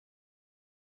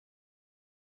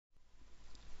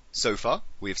So far,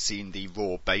 we've seen the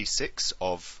raw basics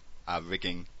of our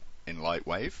rigging in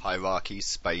LightWave, hierarchies,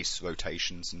 space,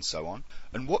 rotations, and so on.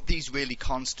 And what these really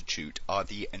constitute are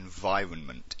the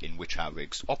environment in which our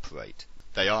rigs operate.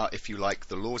 They are, if you like,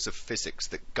 the laws of physics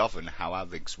that govern how our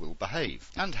rigs will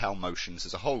behave, and how motions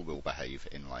as a whole will behave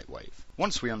in LightWave.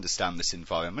 Once we understand this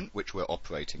environment which we're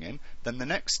operating in, then the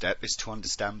next step is to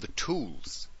understand the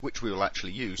tools which we will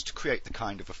actually use to create the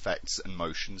kind of effects and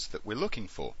motions that we're looking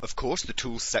for. Of course, the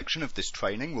tools section of this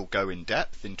training will go in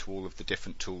depth into all of the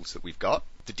different tools that we've got,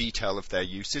 the detail of their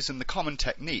uses, and the common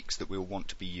techniques that we'll want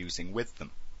to be using with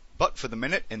them. But for the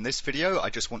minute, in this video,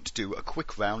 I just want to do a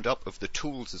quick roundup of the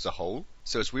tools as a whole,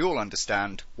 so as we all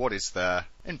understand what is there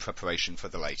in preparation for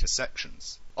the later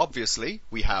sections. Obviously,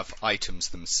 we have items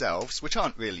themselves, which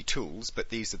aren't really tools, but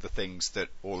these are the things that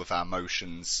all of our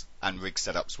motions and rig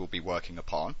setups will be working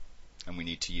upon, and we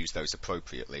need to use those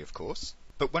appropriately, of course.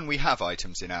 But when we have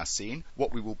items in our scene,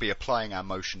 what we will be applying our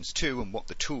motions to and what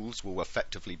the tools will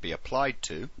effectively be applied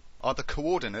to are the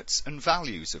coordinates and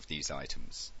values of these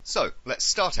items. So let's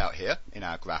start out here in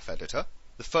our graph editor.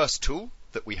 The first tool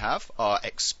that we have are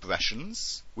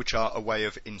expressions, which are a way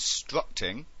of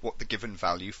instructing what the given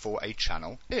value for a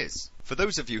channel is. For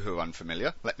those of you who are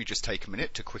unfamiliar, let me just take a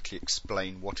minute to quickly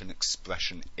explain what an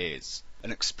expression is.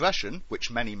 An expression,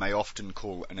 which many may often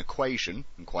call an equation,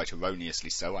 and quite erroneously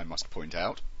so, I must point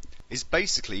out, is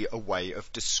basically a way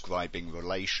of describing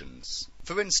relations.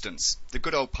 For instance, the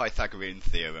good old Pythagorean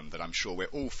theorem that I'm sure we're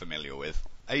all familiar with,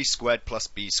 a squared plus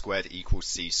b squared equals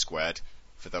c squared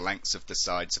for the lengths of the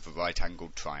sides of a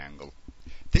right-angled triangle.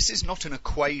 This is not an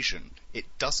equation. It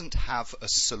doesn't have a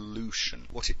solution.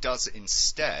 What it does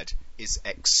instead is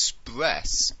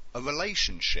express a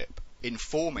relationship,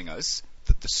 informing us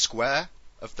that the square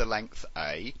of the length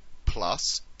a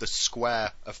plus the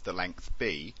square of the length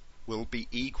b will be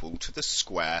equal to the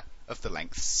square of the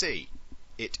length c.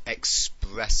 It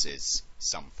expresses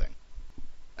something.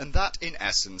 And that, in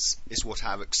essence, is what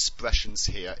our expressions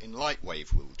here in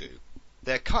LightWave will do.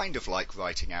 They're kind of like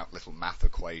writing out little math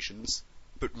equations,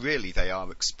 but really they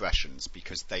are expressions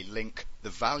because they link the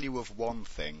value of one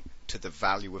thing to the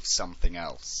value of something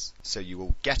else. So you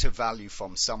will get a value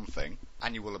from something,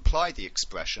 and you will apply the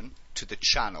expression to the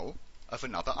channel of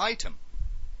another item,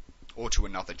 or to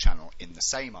another channel in the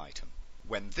same item.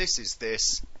 When this is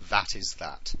this, that is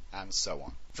that, and so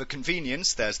on. For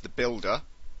convenience, there's the builder,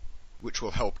 which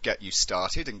will help get you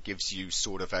started and gives you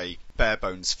sort of a bare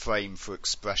bones frame for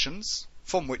expressions,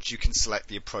 from which you can select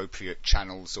the appropriate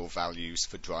channels or values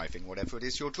for driving whatever it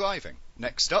is you're driving.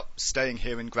 Next up, staying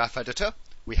here in Graph Editor,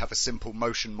 we have a simple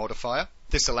motion modifier.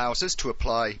 This allows us to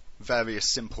apply various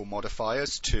simple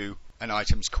modifiers to an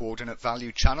item's coordinate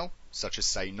value channel, such as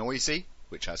say noisy,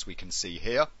 which as we can see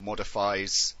here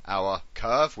modifies our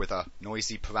curve with a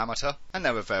noisy parameter, and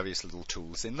there are various little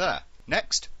tools in there.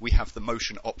 Next, we have the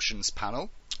motion options panel,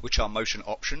 which are motion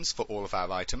options for all of our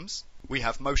items. We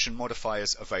have motion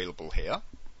modifiers available here,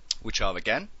 which are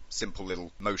again simple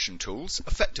little motion tools,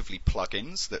 effectively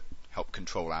plugins that help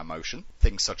control our motion.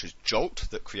 Things such as jolt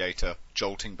that create a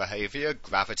jolting behavior,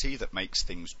 gravity that makes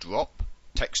things drop,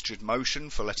 textured motion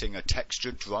for letting a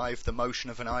texture drive the motion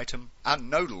of an item, and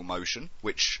nodal motion,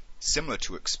 which, similar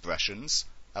to expressions,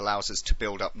 allows us to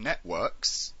build up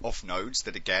networks of nodes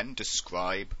that again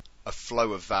describe a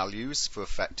flow of values for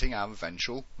affecting our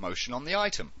eventual motion on the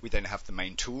item. We then have the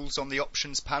main tools on the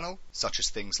options panel, such as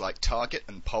things like target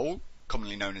and pole,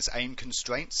 commonly known as aim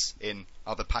constraints in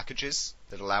other packages,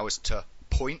 that allow us to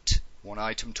point one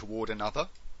item toward another.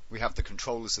 We have the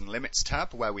controllers and limits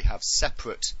tab, where we have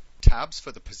separate tabs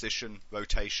for the position,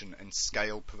 rotation and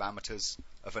scale parameters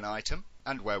of an item,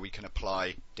 and where we can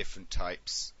apply different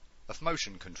types of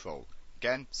motion control.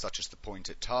 Again, such as the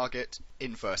point at target,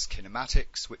 inverse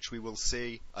kinematics, which we will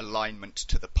see, alignment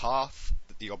to the path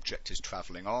that the object is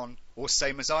travelling on, or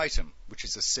same as item, which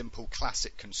is a simple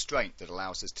classic constraint that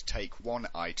allows us to take one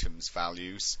item's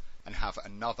values and have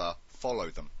another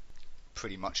follow them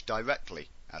pretty much directly,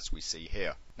 as we see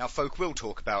here. Now folk will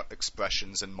talk about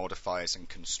expressions and modifiers and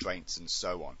constraints and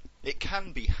so on. It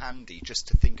can be handy just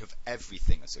to think of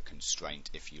everything as a constraint,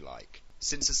 if you like,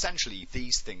 since essentially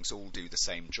these things all do the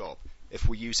same job. If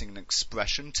we're using an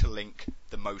expression to link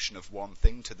the motion of one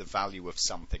thing to the value of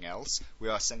something else, we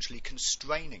are essentially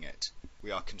constraining it.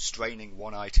 We are constraining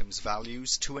one item's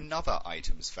values to another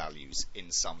item's values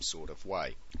in some sort of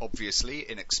way. Obviously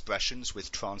in expressions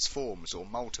with transforms or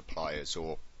multipliers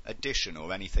or addition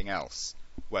or anything else.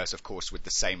 Whereas of course with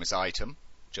the same as item,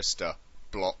 just a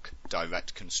block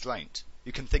direct constraint.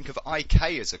 You can think of IK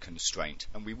as a constraint,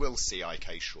 and we will see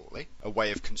IK shortly, a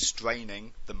way of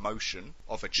constraining the motion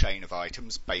of a chain of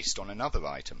items based on another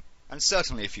item. And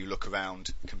certainly if you look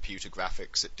around computer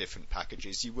graphics at different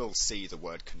packages, you will see the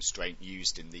word constraint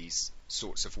used in these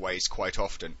sorts of ways quite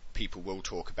often. People will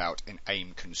talk about an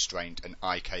aim constraint, an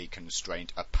IK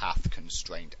constraint, a path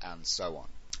constraint, and so on.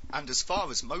 And as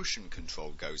far as motion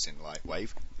control goes in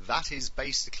LightWave, that is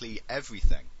basically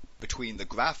everything. Between the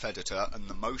graph editor and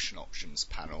the motion options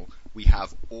panel, we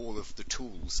have all of the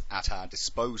tools at our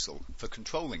disposal for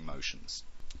controlling motions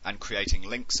and creating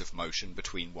links of motion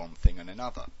between one thing and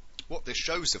another. What this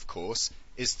shows, of course,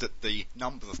 is that the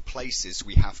number of places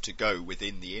we have to go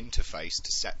within the interface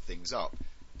to set things up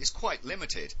is quite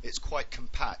limited. It's quite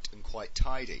compact and quite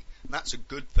tidy, and that's a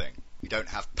good thing. We don't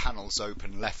have panels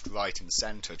open left, right and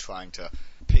centre trying to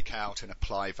pick out and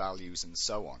apply values and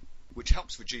so on, which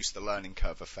helps reduce the learning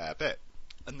curve a fair bit.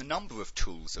 And the number of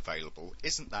tools available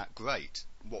isn't that great.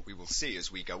 What we will see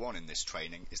as we go on in this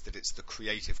training is that it's the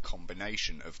creative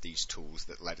combination of these tools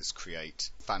that let us create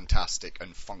fantastic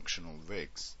and functional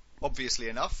rigs. Obviously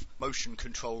enough, motion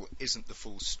control isn't the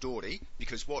full story,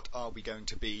 because what are we going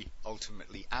to be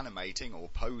ultimately animating or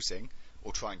posing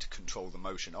or trying to control the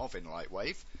motion of in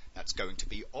LightWave? That's going to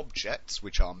be objects,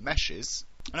 which are meshes,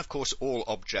 and of course all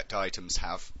object items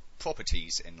have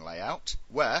properties in layout,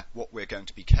 where what we're going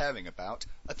to be caring about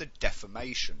are the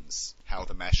deformations, how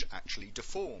the mesh actually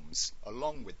deforms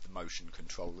along with the motion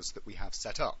controllers that we have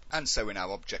set up. And so in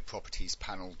our Object Properties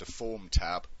panel Deform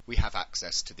tab, we have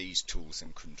access to these tools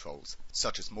and controls,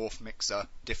 such as Morph Mixer,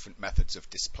 different methods of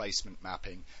displacement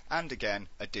mapping, and again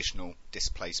additional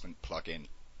displacement plugin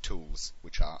tools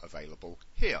which are available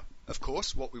here. Of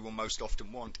course, what we will most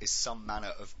often want is some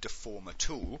manner of deformer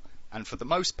tool, and for the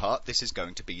most part this is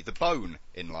going to be the bone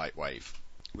in LightWave,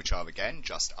 which are again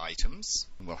just items,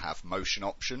 and will have motion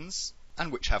options,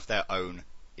 and which have their own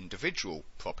individual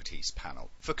properties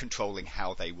panel for controlling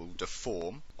how they will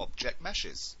deform object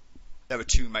meshes. There are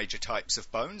two major types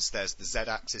of bones. There's the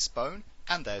Z-axis bone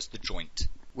and there's the joint,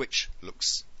 which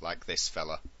looks like this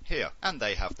fella here, and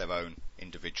they have their own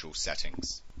individual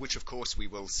settings, which of course we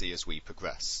will see as we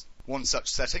progress. One such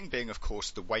setting being of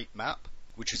course the weight map,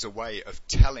 which is a way of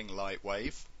telling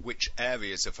LightWave which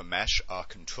areas of a mesh are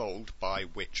controlled by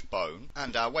which bone,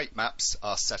 and our weight maps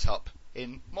are set up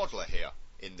in Modeler here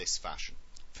in this fashion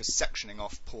for sectioning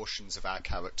off portions of our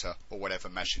character or whatever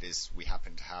mesh it is we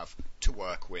happen to have to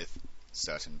work with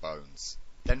certain bones.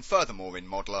 Then furthermore in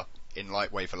Modeler, in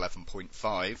LightWave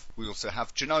 11.5, we also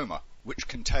have Genoma, which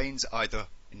contains either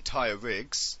entire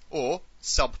rigs or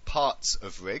sub-parts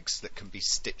of rigs that can be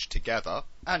stitched together,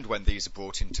 and when these are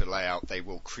brought into layout they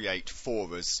will create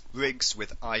for us rigs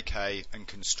with IK and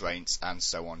constraints and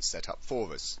so on set up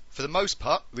for us. For the most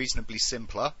part reasonably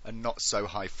simpler and not so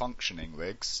high functioning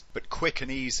rigs, but quick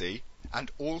and easy, and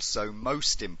also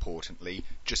most importantly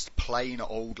just plain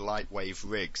old LightWave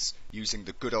rigs using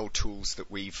the good old tools that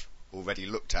we've already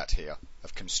looked at here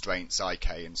of constraints, IK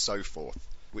and so forth,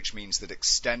 which means that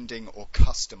extending or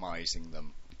customizing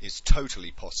them is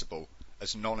totally possible,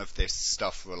 as none of this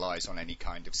stuff relies on any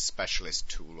kind of specialist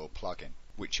tool or plugin,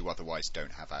 which you otherwise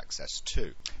don't have access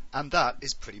to. And that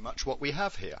is pretty much what we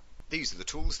have here. These are the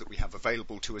tools that we have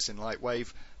available to us in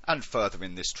LightWave, and further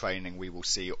in this training we will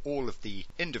see all of the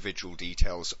individual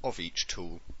details of each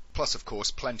tool, plus of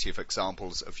course plenty of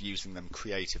examples of using them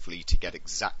creatively to get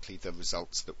exactly the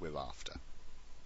results that we're after.